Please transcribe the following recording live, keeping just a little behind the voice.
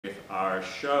our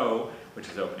show, which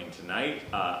is opening tonight.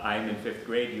 I'm in 5th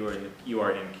grade. You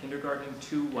are in kindergarten.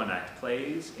 2 one-act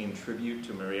plays in tribute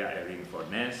to María Irene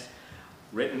Fornés,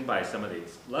 written by some of the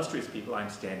illustrious people I'm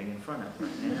standing in front of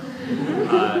right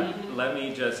now. Let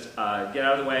me just get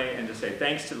out of the way and just say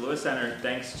thanks to the Lewis Center.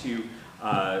 Thanks to,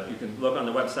 you can look on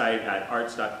the website at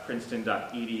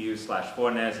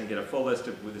arts.princeton.edu/Fornés and get a full list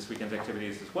of this weekend's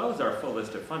activities, as well as our full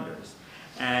list of funders.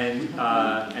 And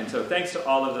so thanks to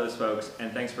all of those folks,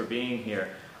 and thanks for being here.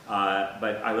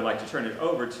 But I would like to turn it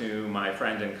over to my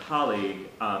friend and colleague,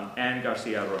 Anne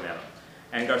García-Romero.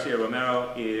 Anne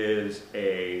García-Romero is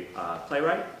a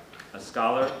playwright, a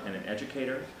scholar, and an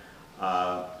educator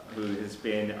who has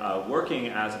been working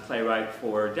as a playwright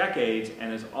for decades,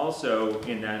 and is also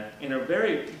in a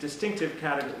very distinctive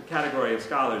category of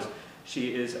scholars.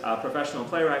 She is a professional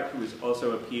playwright who is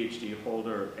also a PhD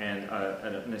holder and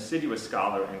an assiduous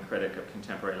scholar and critic of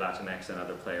contemporary Latinx and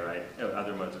other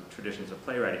modes of traditions of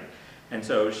playwriting. And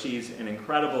so she's an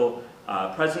incredible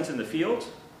presence in the field.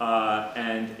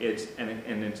 And it's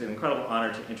an incredible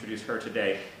honor to introduce her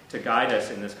today to guide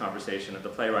us in this conversation of the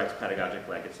playwright's pedagogic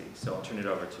legacy. So I'll turn it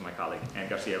over to my colleague, Anne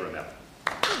García-Romero.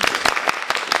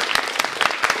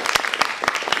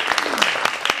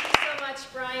 Thanks so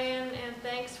much, Brian, and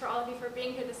thanks for all of you for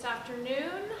being here this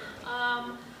afternoon.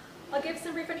 I'll give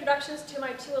some brief introductions to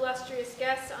my 2 illustrious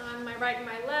guests on my right and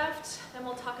my left. Then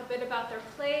we'll talk a bit about their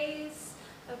plays,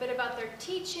 a bit about their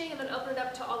teaching, and then open it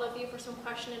up to all of you for some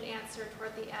question and answer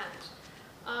toward the end.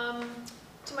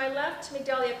 To my left,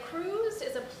 Migdalia Cruz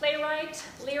is a playwright,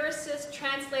 lyricist,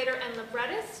 translator, and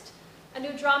librettist, a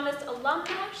New Dramatist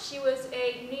alumna. She was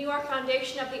a New York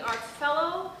Foundation of the Arts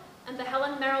Fellow and the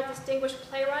Helen Merrill Distinguished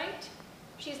Playwright.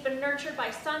 She's been nurtured by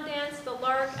Sundance, The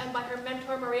Lark, and by her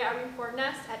mentor, María Irene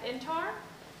Fornés at INTAR.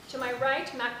 To my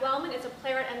right, Mac Wellman is a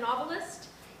playwright and novelist,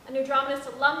 a New Dramatist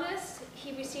alumnus.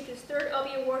 He received his 3rd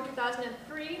Obie Award in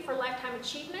 2003 for Lifetime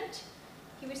Achievement.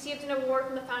 He received an award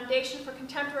from the Foundation for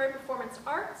Contemporary Performance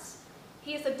Arts.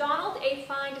 He is the Donald A.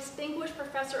 Fine Distinguished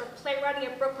Professor of Playwriting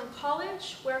at Brooklyn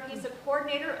College, where he's the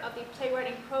coordinator of the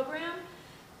playwriting program.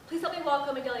 Please help me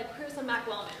welcome Migdalia Cruz and Mac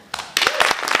Wellman.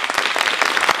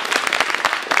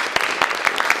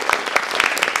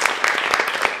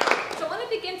 So I want to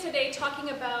begin today talking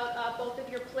about both of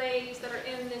your plays that are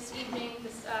in this evening,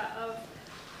 of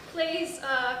plays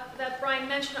that Brian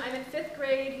mentioned. I'm in 5th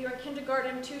grade, you're in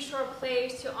kindergarten, 2 short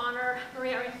plays to honor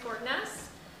María Irene Fornés.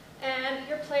 And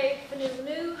your play, FNU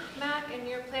LNU, Mac, and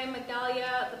your play,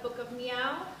 Migdalia, the Book of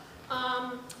MIAOU.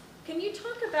 Can you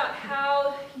talk about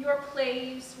how your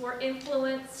plays were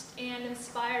influenced and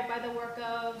inspired by the work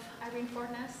of Irene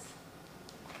Fornés?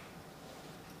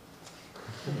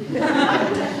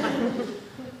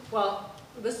 Well,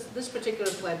 this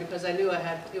particular play, because I knew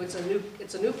it's a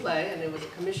new play, and it was a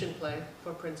commissioned play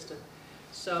for Princeton.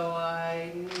 So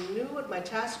I knew what my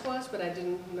task was, but I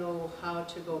didn't know how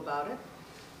to go about it.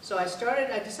 So I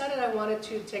decided I wanted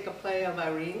to take a play of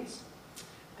Irene's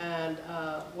and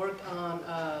work on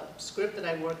a script that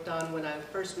I worked on when I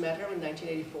first met her in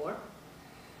 1984,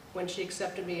 when she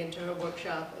accepted me into her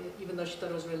workshop, even though she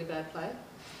thought it was a really bad play.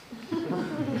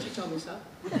 She told me so.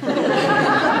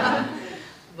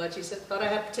 But she thought I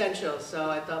had potential, so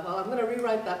I thought, well, I'm going to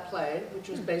rewrite that play, which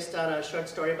was based on a short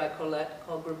story by Colette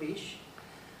called Berbiche.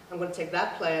 I'm going to take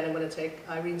that play, and I'm going to take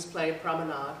Irene's play,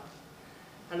 Promenade,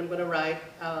 and I'm going to write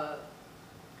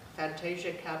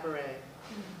Fantasia Cabaret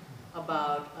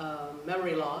about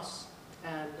memory loss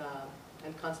and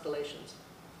constellations.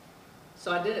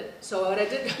 So I did it. So what I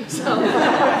did,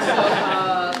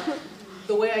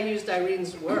 the way I used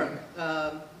Irene's work,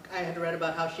 I had read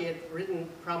about how she had written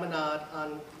Promenade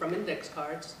from index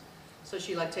cards. So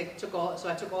she I took all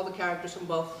the characters from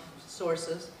both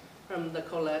sources, from the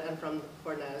Colette and from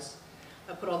Fornés.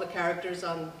 I put all the characters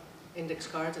on index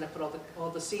cards, and I put all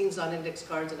the scenes on index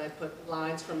cards, and I put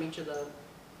lines from each of the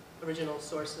original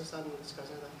sources on index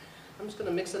cards. I'm just going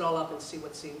to mix it all up and see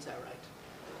what scenes I write.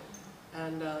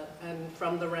 And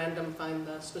from the random find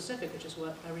the specific, which is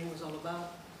what Irene was all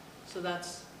about. So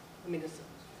that's, it's a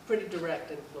pretty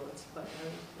direct influence. But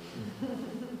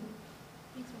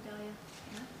Thanks,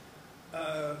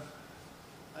 Migdalia.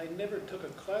 I never took a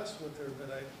class with her, but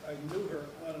I knew her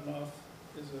on and off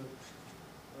as a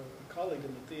colleague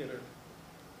in the theater.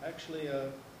 Actually, I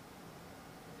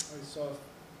saw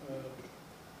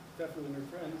Fefu and Her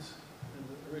Friends in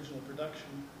the original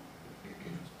production, which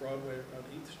was Broadway on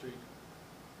 8th Street.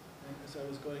 And as I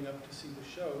was going up to see the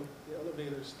show, the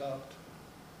elevator stopped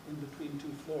in between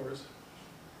 2 floors,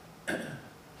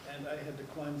 and I had to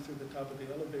climb through the top of the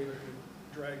elevator and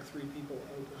drag 3 people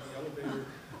out of the elevator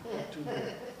to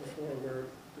the floor where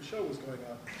the show was going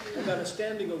on. I got a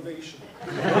standing ovation.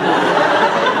 And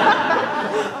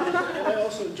I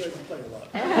also enjoyed the play a lot.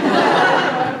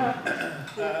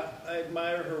 I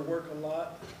admire her work a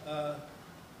lot.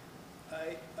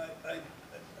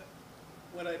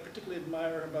 What I particularly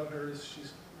admire about her is she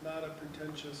was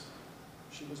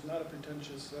not a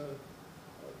pretentious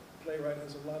playwright,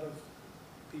 as a lot of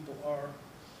people are,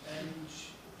 and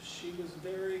she was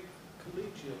very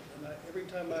collegial, and every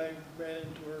time I ran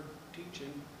into her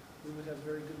teaching, we would have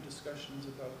very good discussions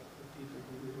about the people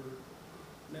who we were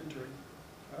mentoring.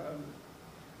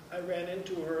 I ran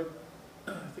into her,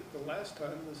 I think the last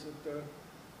time was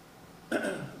at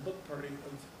a book party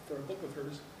for a book of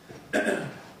hers,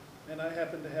 and I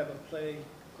happened to have a play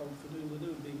called FNU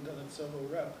LNU being done at Soho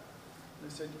Rep.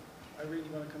 And I said, Irene,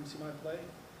 you want to come see my play?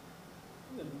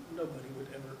 And nobody would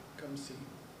ever come see.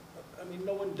 I mean,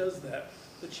 no one does that,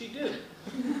 but she did.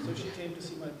 So she came to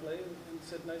see my play and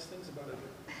said nice things about it.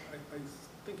 I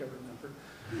think I remember.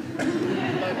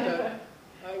 But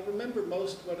I remember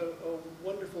most what a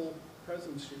wonderful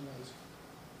presence she was.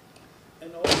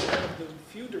 And also one of the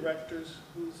few directors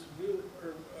who's really,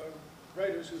 or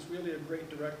writers who's really a great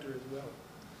director as well.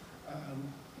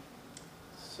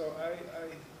 So I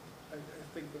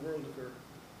think the world of her.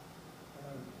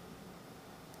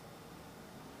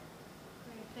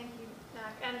 Great, thank you,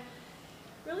 Mac. And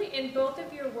really, in both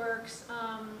of your works,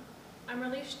 I'm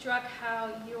really struck how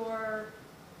you're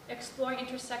exploring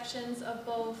intersections of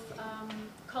both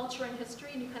culture and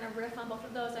history, and you kind of riff on both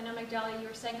of those. I know, Migdalia, you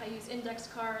were saying how you use index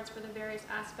cards for the various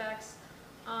aspects.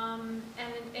 And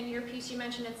in your piece, you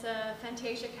mentioned it's a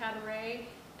Fantasia cabaret,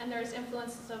 and there's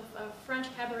influences of French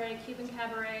cabaret, Cuban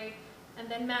cabaret, and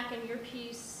then Mac, in your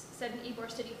piece, set in Ybor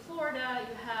City, Florida,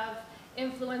 you have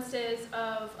influences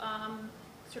of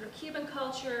sort of Cuban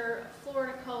culture,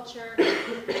 Florida culture.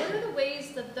 What are the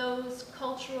ways that those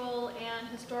cultural and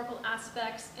historical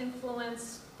aspects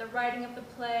influence the writing of the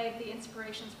play, the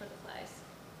inspirations for the plays?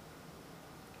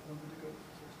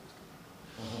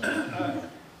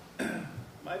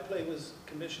 My play was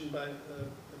commissioned by a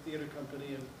theater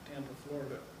company in Tampa,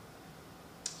 Florida.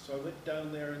 So I went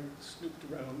down there and snooped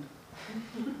around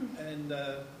and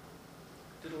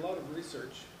did a lot of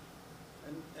research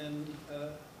and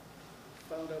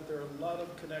found out there are a lot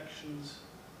of connections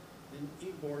in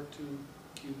Ybor to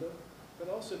Cuba, but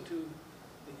also to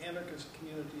the anarchist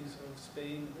communities of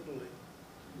Spain and Italy.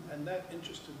 And that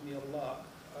interested me a lot.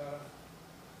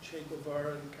 Che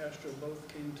Guevara and Castro both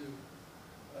came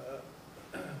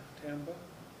to Tampa.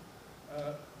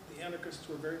 The anarchists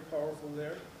were very powerful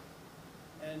there.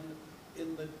 And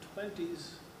in the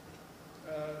 20s,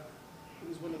 it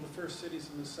was one of the first cities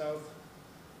in the South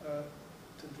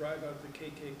to drive out the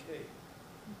KKK.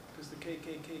 Because the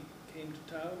KKK came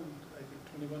to town, I think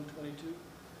 21, 22,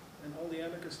 and all the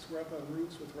anarchists were up on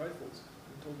roofs with rifles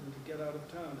and told them to get out of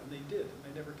town, and they did, and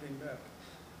they never came back.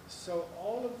 So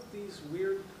all of these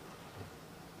weird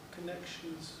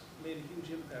connections made a huge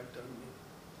impact on me.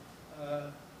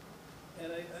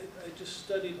 And I just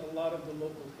studied a lot of the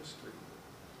local history.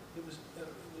 It was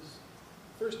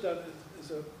first done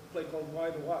as a play called Why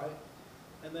the Why,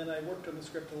 and then I worked on the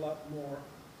script a lot more,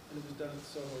 and it was done at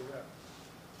Soho Rep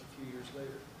a few years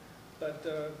later. But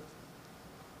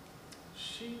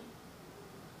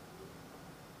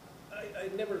I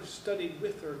never studied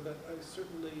with her, but I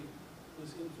certainly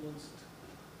was influenced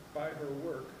by her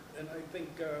work. And I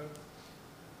think at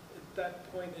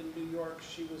that point in New York,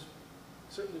 she was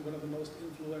certainly one of the most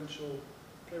influential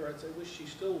playwrights. I wish she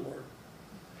still were.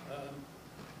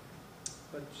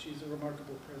 But she's a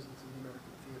remarkable presence in the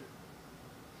American theater.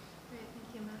 Great, thank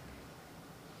you, Mac.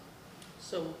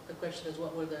 So the question is,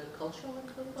 what were the cultural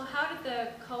influences? Well, how did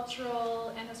the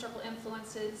cultural and historical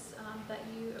influences that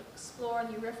you explore and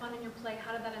you riff on in your play,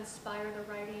 how did that inspire the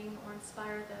writing or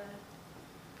inspire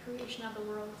the creation of the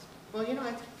world? Well, you know,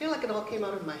 I feel like it all came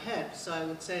out of my head, so I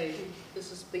would say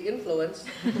this is the influence.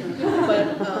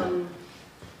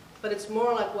 But it's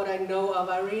more like what I know of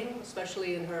Irene,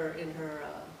 especially in her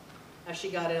as she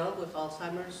got ill with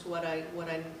Alzheimer's. What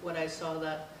I saw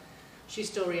that she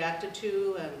still reacted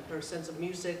to, and her sense of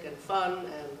music and fun,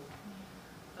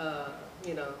 and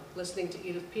you know, listening to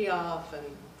Edith Piaf and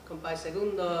Compay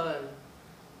Segundo and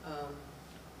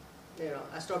you know,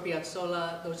 Astor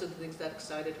Piazzolla. Those are the things that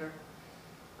excited her.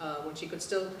 When she was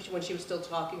still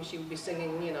talking, she would be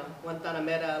singing, you know,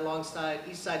 Guantanamera alongside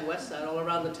East Side, West Side, all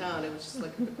around the town. It was just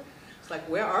like, it's like,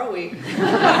 where are we?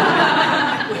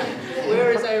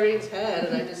 Where is Irene's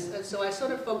head? And so I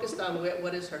sort of focused on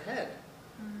what is her head,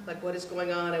 like what is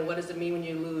going on, and what does it mean when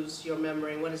you lose your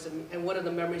memory, and what are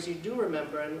the memories you do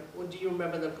remember, and do you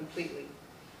remember them completely?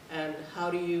 And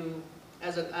how do you,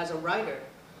 as a writer,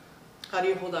 how do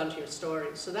you hold on to your story?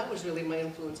 So that was really my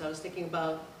influence. I was thinking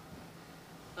about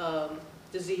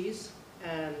disease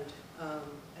and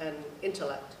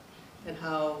intellect, and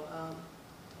how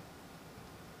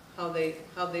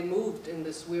they moved in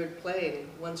this weird plane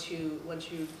once you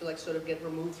like sort of get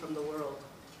removed from the world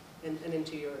and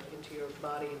into your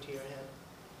body, into your head.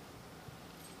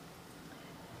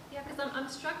 Yeah, because I'm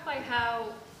struck by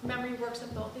how memory works in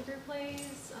both of your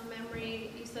plays.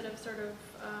 Memory, you said of sort of,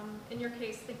 in your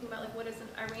case, thinking about like what is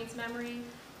Irene's memory.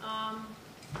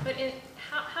 But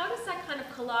how does that kind of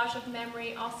collage of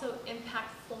memory also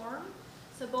impact form?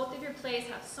 So both of your plays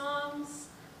have songs.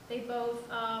 They both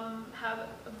have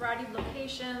a variety of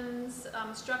locations.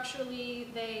 Structurally,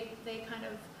 they kind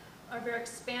of are very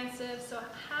expansive. So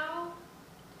how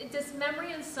does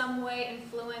memory in some way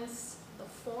influence the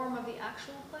form of the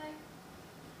actual play?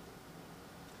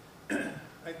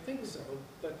 I think so,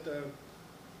 but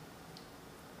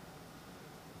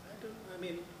I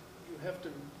mean, you have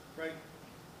to write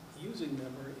using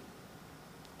memory.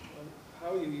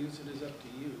 How you use it is up to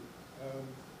you.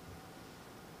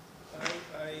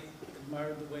 I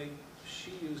admired the way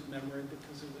she used memory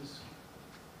because it was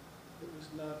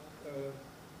not, I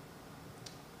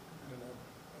don't know,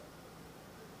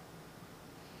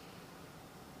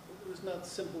 it was not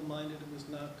simple-minded, it was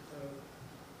not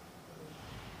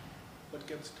what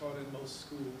gets taught in most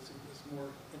schools. It was more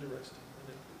interesting and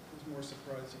it was more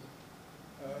surprising.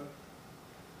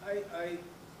 I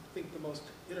think the most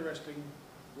interesting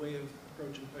way of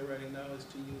approaching playwriting now is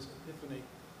to use epiphany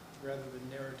rather than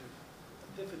narrative.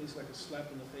 Epiphany is like a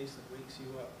slap in the face that wakes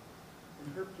you up.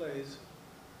 And her plays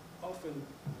often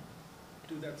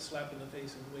do that slap in the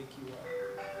face and wake you up.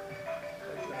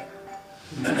 Like that.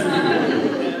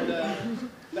 And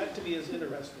that to me is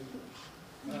interesting.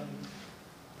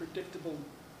 Predictable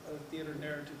theater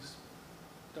narratives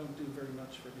don't do very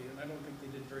much for me, and I don't think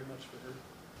they did very much for her.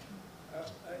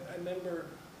 I remember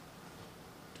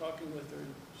talking with her,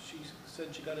 and she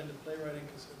said she got into playwriting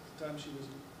because at the time she was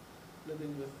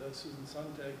living with Susan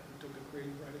Sontag, who took a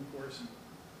creative writing course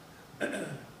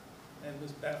and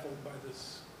was baffled by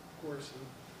this course and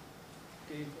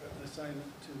gave an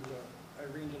assignment to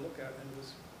Irene to look at, and it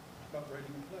was about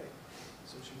writing a play.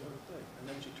 So she wrote a play, and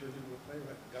then she turned into a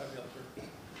playwright. God help her.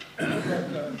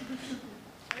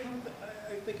 But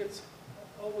I think it's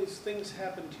always things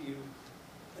happen to you,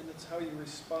 and it's how you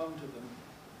respond to them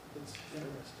that's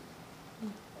interesting.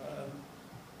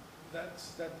 That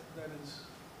is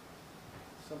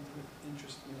something that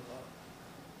interests me a lot.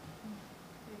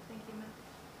 Thank you, Mac.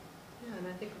 Yeah, and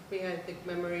I think for me, I think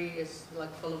memory is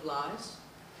like full of lies.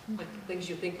 Like things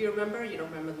you think you remember, you don't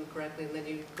remember them correctly, and then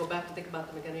you go back to think about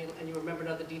them again, and you remember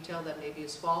another detail that maybe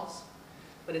is false,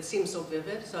 but it seems so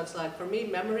vivid. So it's like, for me,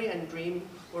 memory and dream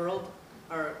world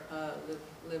are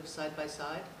live side by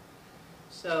side.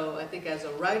 So I think as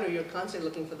a writer, you're constantly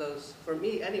looking for those. For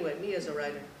me, anyway, me as a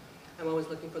writer, I'm always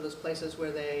looking for those places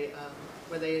where they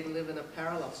live in a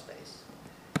parallel space,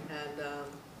 and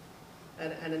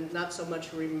not so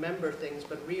much remember things,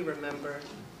 but re-remember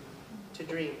to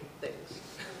dream things.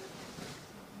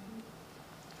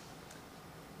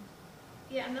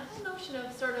 Yeah, and the whole notion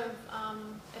of sort of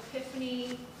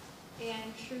epiphany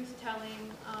and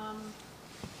truth-telling,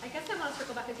 I guess I want to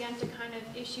circle back again to kind of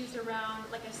issues around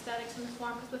like aesthetics and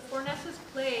form, because with Fornés's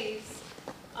plays,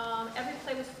 every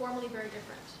play was formally very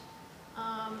different.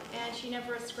 And she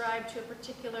never ascribed to a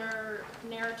particular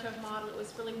narrative model. It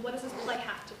was really, what does this play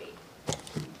have to be?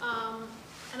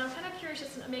 And I'm kind of curious,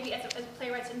 just maybe as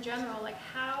playwrights in general, like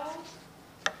how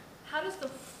does the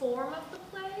form of the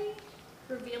play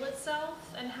reveal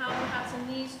itself, and how perhaps in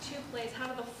these two plays, how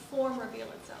did the form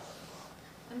reveal itself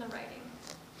in the writing?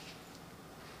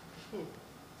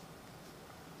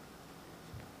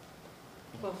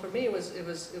 Well, for me,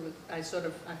 I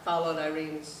followed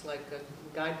Irene's like a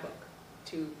guidebook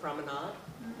to Promenade,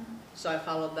 so I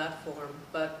followed that form.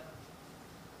 But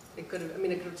it could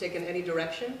have taken any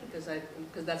direction, because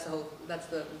that's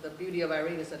the beauty of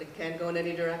Irene, is that it can go in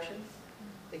any direction.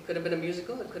 It could have been a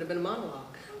musical, it could have been a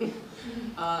monologue.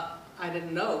 I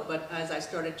didn't know, but as I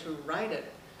started to write it,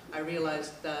 I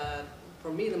realized that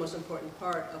for me the most important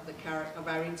part of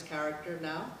Irene's character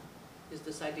now is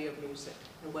this idea of music,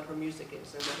 and what her music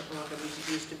is, and what her music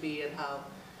used to be, and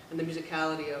the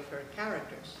musicality of her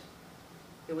characters.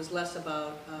 It was less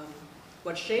about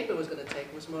what shape it was going to take.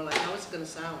 It was more like, how is it going to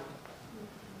sound?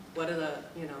 What are the,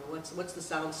 what's the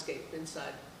soundscape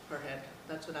inside her head?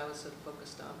 That's what I was sort of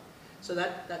focused on. So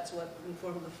that's what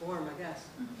informed the form, I guess.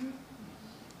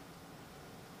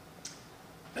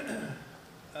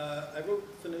 I wrote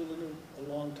FNU LNU a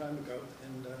long time ago,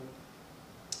 and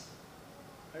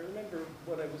I remember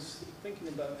what I was thinking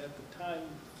about at the time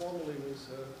formally was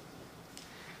a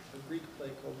Greek play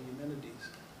called The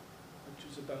Eumenides, which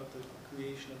is about the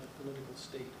creation of a political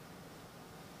state.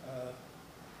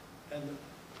 And the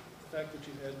fact that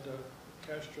you had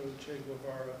Castro, Che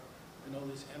Guevara, and all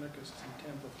these anarchists in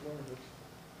Tampa, Florida,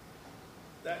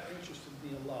 that interested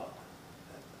me a lot.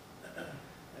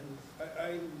 And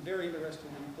I'm very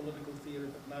interested in political theater,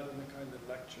 but not in the kind that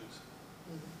lectures,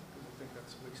 because I think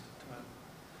that's a waste of time.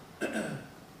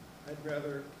 I'd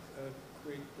rather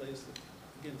create plays that,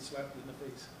 again, slap you in the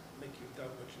face, make you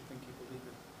doubt what you think you believe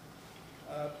in.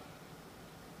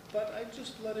 But I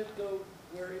just let it go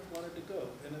where it wanted to go,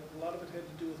 and a lot of it had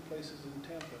to do with places in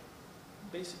Tampa.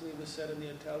 Basically, it was set in the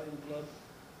Italian Club,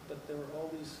 but there were all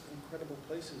these incredible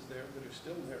places there that are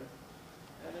still there,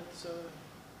 and it's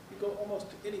you go almost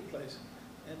to any place,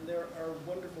 and there are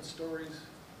wonderful stories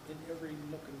in every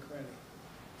nook and cranny.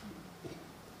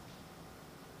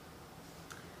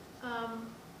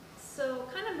 So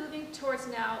kind of moving towards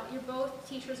now, you're both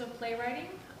teachers of playwriting.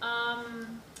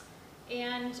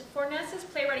 And Fornés's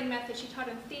playwriting method, she taught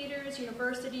in theaters,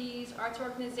 universities, arts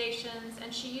organizations,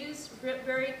 and she used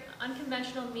very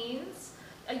unconventional means,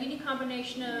 a unique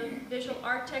combination of visual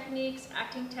art techniques,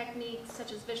 acting techniques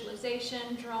such as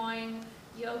visualization, drawing,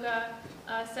 yoga,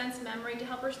 sense memory to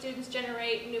help her students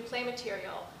generate new play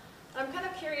material. I'm kind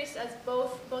of curious, as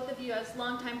both of you as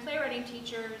longtime playwriting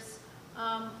teachers,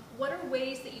 what are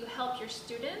ways that you help your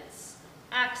students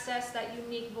access that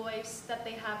unique voice that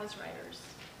they have as writers?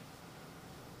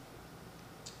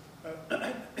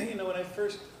 You know, when I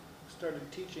first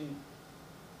started teaching,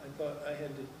 I thought I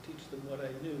had to teach them what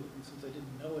I knew, and since I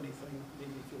didn't know anything, it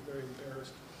made me feel very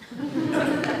embarrassed.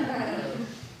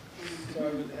 So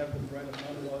I would have them write a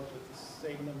monologue with the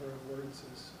same number of words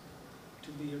as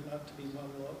to be or not to be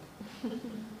monologue.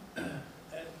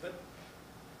 But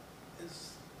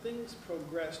as things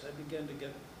progressed, I began to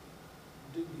get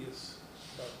dubious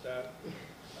about that.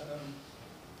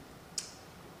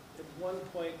 At one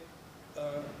point,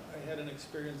 I had an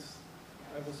experience.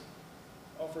 I was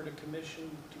offered a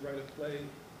commission to write a play,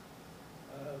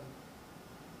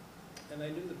 and I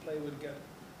knew the play would get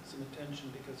some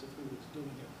attention because of who was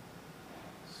doing it.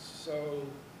 So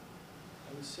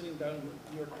I was sitting down in the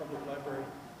New York Public Library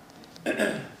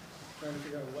trying to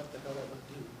figure out what the hell I would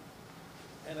do.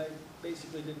 And I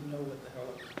basically didn't know what the hell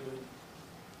I was doing.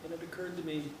 And it occurred to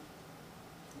me,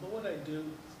 what would I do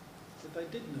if I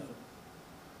did know?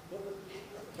 What would,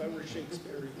 if I were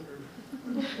Shakespeare or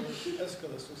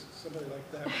Aeschylus or somebody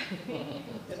like that?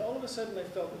 And all of a sudden I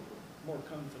felt more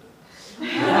confident. And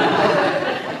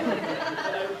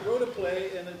I wrote a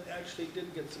play, and it actually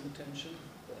did get some attention.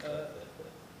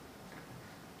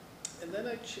 And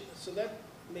then so that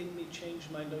made me change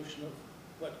my notion of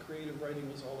what creative writing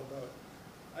was all about.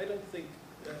 I don't think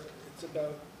it's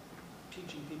about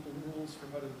teaching people rules for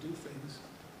how to do things.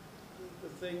 The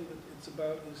thing that it's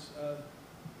about is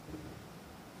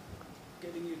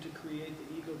getting you to create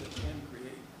the ego that can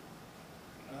create.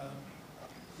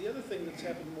 The other thing that's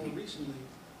happened more recently,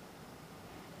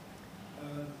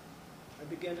 I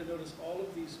began to notice all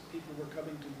of these people were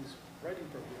coming to these writing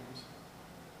programs.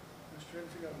 I was trying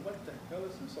to figure out what the hell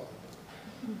is this all about?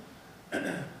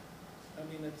 I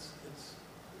mean, it's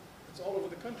all over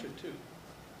the country too.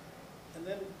 And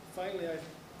then finally, it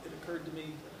occurred to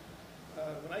me,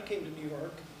 when I came to New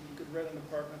York, you could rent an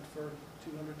apartment for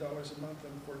 $200 a month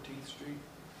on 14th Street.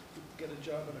 You could get a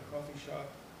job at a coffee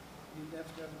shop. You didn't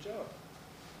have to have a job.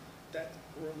 That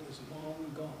world is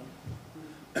long gone.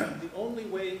 The only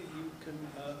way you can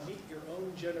meet your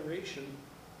own generation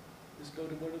is go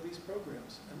to one of these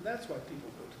programs. And that's why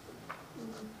people go to them.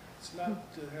 It's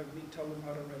not to have me tell them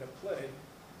how to write a play.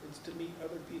 It's to meet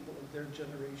other people of their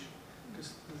generation.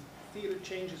 Because the theater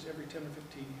changes every 10 or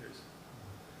 15 years.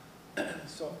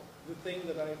 So the thing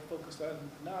that I focus on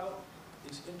now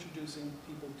is introducing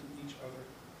people to each other.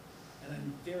 And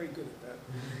I'm very good at that.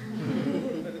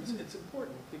 But it's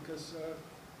important because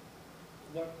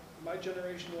what my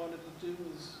generation wanted to do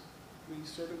is we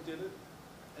sort of did it,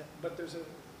 but there's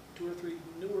 2 or 3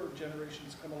 newer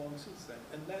generations come along since then.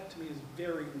 And that to me is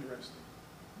very interesting.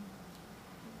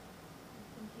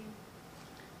 Thank you.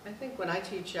 I think when I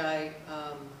teach, I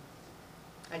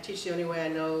teach the only way I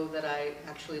know that I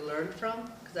actually learned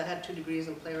from, because I had 2 degrees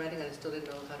in playwriting and I still didn't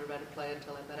know how to write a play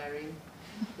until I met Irene,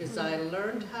 is I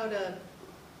learned how to,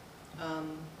 I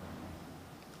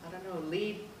don't know,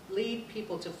 lead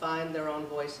people to find their own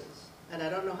voices. And I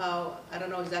don't know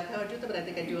exactly how I do that, but I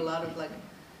think I do a lot of I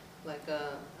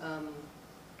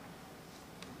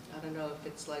don't know if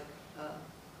it's like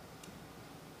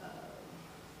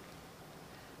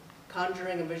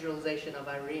conjuring a visualization of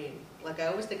Irene. Like I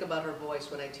always think about her voice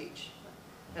when I teach.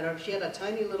 And she had a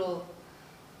tiny little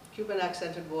Cuban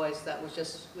accented voice that was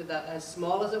just, as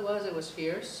small as it was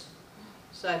fierce.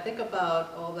 So I think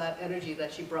about all that energy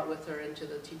that she brought with her into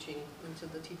the teaching,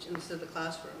 into the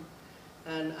classroom.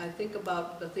 And I think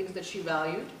about the things that she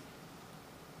valued.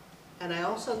 And I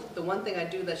also, the one thing I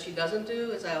do that she doesn't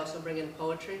do is I also bring in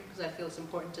poetry, because I feel it's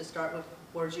important to start with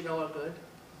words you know are good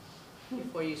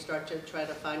before you start to try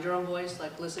to find your own voice.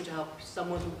 Like listen to how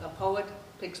a poet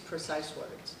picks precise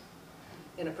words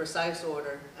in a precise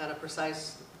order and a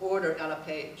precise order on a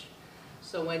page.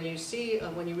 So when you see,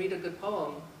 when you read a good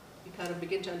poem, you kind of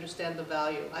begin to understand the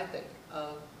value, I think,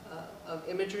 of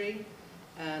imagery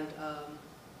and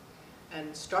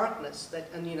starkness.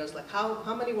 And you know, it's like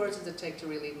how many words does it take to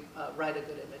really write a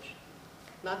good image?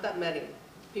 Not that many.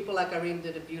 People like Irene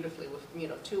did it beautifully with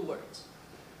 2 words.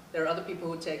 There are other people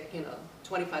who take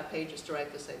 25 pages to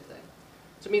write the same thing.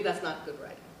 To me, that's not good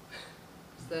writing.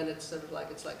 Then it's sort of like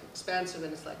expansive,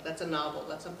 and it's like that's a novel,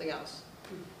 that's something else.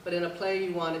 But in a play,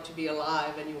 you want it to be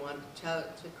alive, and you want to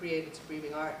create its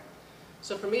breathing art.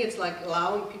 So for me, it's like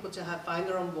allowing people to find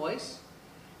their own voice,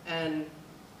 and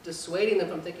dissuading them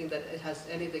from thinking that it has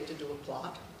anything to do with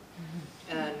plot,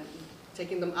 and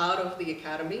taking them out of the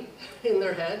academy in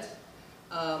their heads.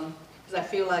 Because I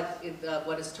feel like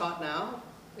what is taught now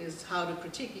is how to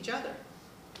critique each other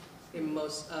in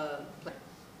most